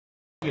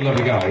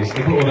Lovely guys,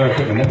 they put all their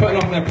equipment, they're putting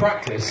off their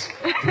practice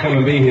to come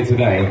and be here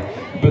today,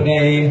 but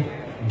they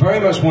very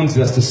much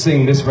wanted us to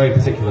sing this very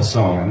particular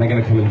song, and they're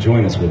going to come and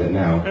join us with it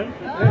now,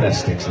 with their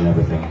sticks and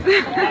everything.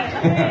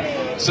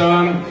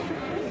 So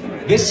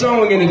this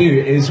song we're going to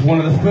do is one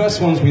of the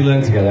first ones we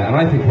learned together, and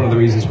I think one of the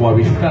reasons why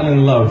we fell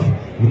in love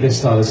with this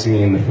style of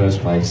singing in the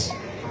first place.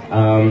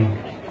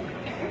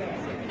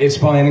 It's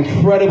by an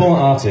incredible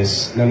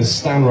artist known as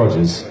Stan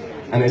Rogers,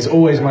 and it's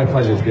always my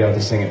pleasure to be able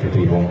to sing it for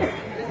people.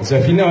 And so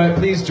if you know it,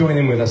 please join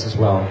in with us as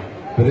well.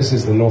 But this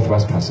is the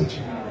Northwest Passage.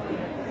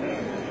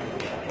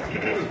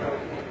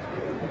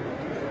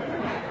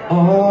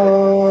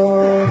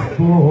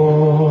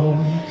 For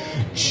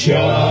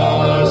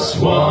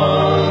just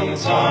one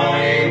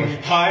time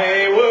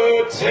I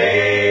would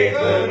take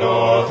the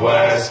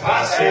Northwest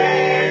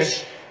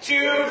Passage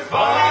to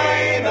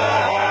find the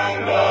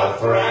hand of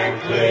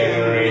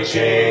Franklin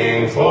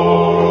reaching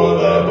for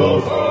the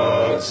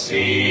Beaufort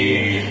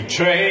Sea,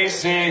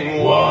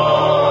 tracing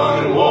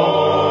one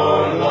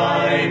warm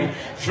line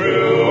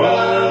through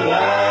a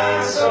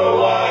land so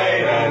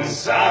wide and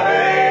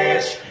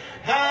savage,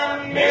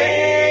 and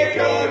make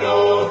a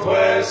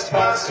Northwest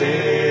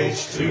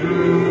Passage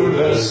to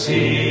the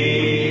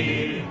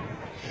sea.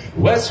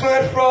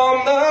 Westward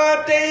from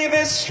the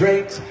Davis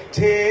Strait,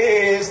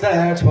 'tis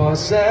there 'twas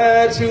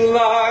said to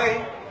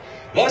lie,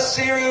 the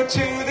sea route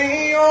to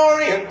the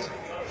Orient,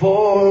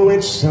 for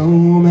which so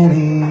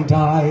many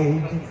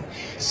died,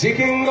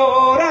 seeking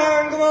gold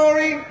and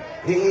glory,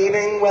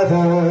 leaving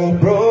weathered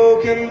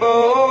broken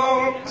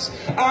bones,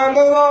 and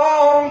the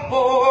long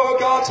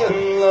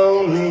forgotten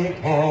lonely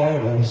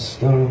care of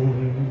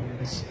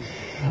stones.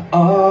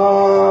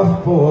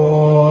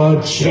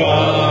 For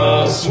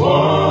just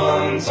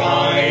one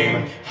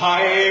time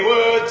I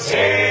would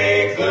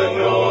take the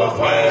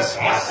Northwest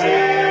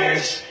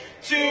Passage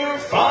to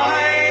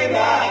find the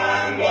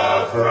hand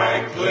of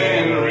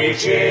Franklin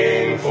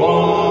reaching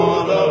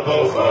for the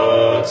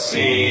Beaufort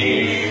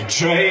Sea,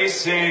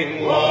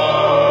 tracing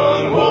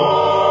one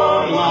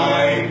warm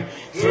line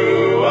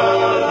through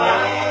a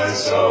land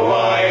so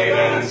wide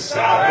and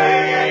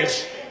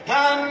savage,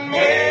 and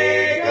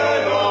make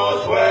a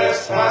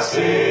Northwest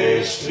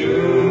Passage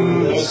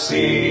to the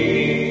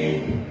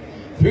sea.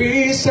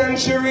 3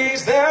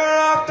 centuries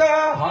thereafter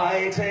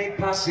I take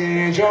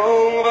passage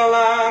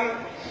overland,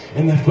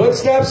 in the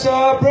footsteps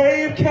of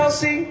brave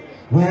Kelsey,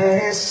 where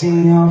his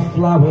sea of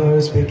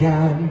flowers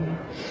began,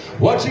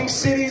 watching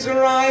cities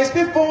rise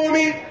before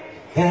me,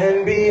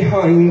 and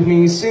behind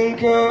me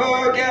sink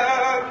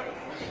again.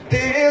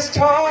 This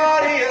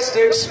tardiest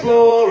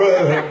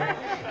explorer,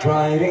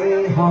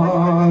 driving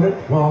hard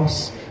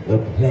across the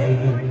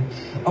plain.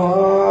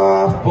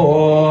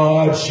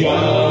 For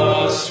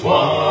just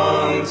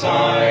one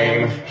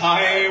time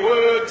I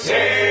would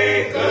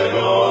take the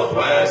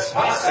Northwest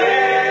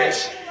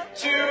Passage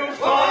to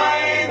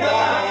find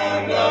the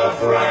hand of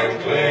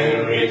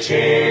Franklin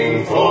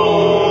reaching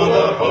for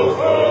the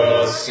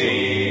Beaufort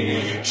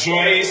Sea,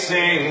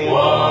 tracing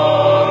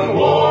one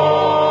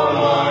warm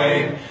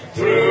line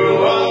through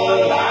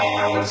a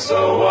land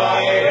so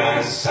wide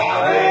and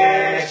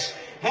savage,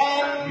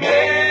 and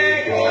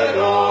make a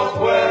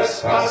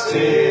Northwest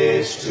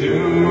Passage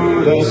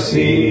to the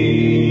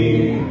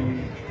sea.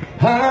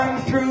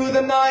 And through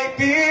the night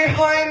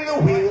behind the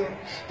wheel,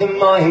 the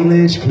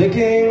mileage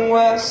clicking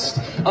west,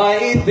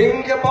 I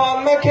think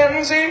upon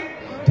Mackenzie,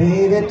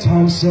 David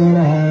Thompson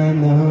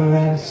and the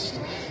rest,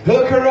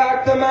 who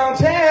crack the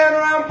mountain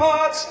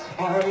ramparts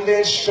and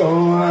did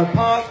show a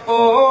path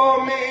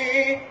for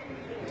me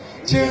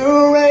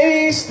to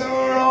race the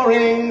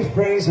roaring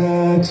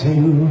Fraser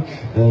to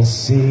the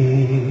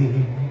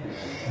sea.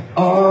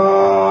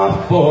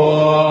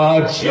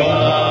 For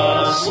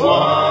just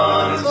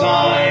one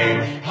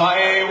time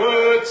I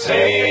would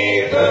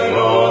take the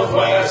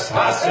Northwest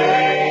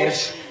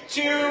Passage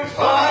to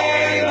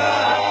find the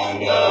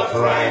hand of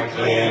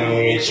Franklin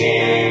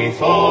reaching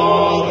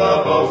for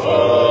the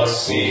Beaufort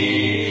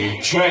Sea,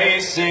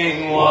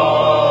 tracing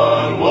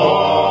one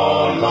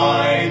warm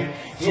line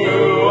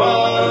through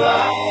a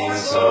land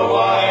so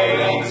wide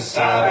and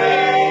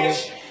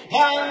savage,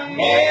 and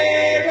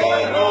make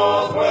a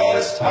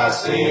Northwest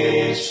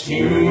Passage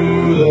to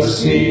the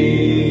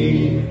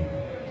sea.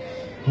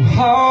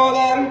 How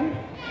then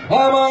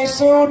am I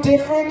so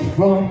different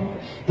from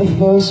the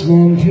first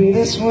men through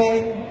this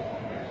way?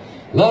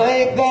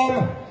 Like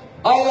them,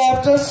 I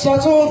left a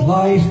settled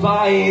life,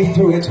 I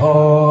threw it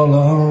all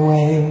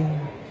away,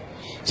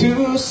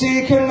 to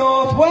seek a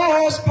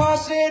Northwest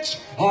Passage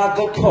at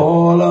the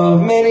call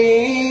of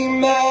many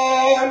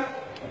men,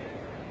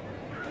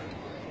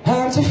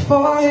 and to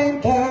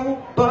find them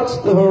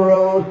but the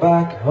road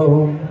back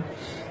home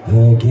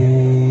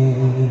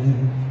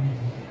again.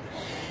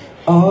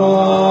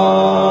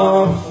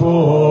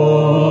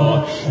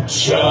 For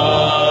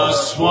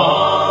just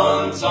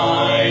one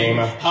time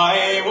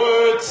I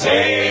would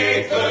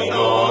take the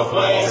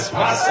Northwest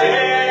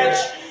Passage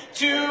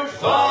to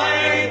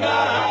find the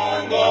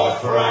hand of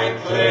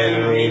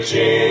Franklin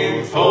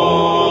reaching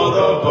for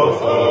the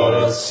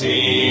Beaufort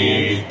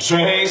Sea,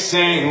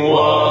 tracing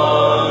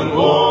one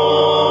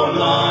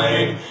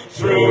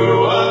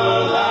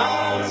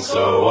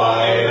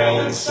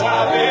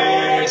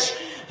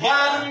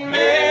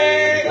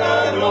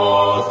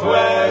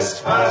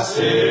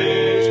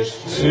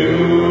to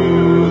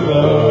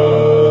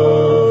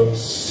the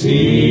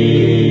sea.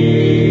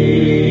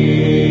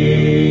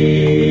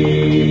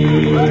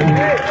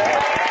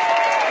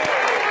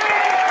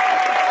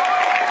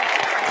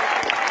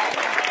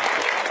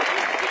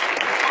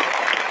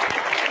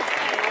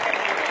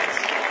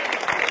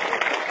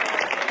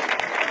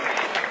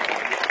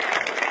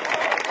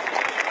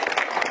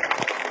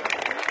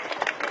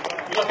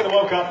 Good luck in the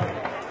World Cup.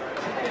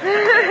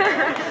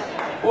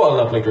 What a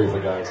lovely group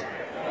of guys.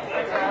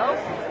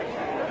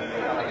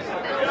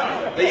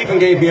 They even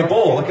gave me a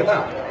ball, look at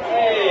that.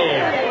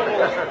 Hey.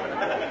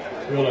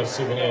 We all have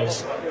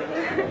souvenirs.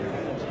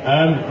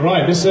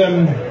 Right, this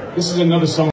is another song.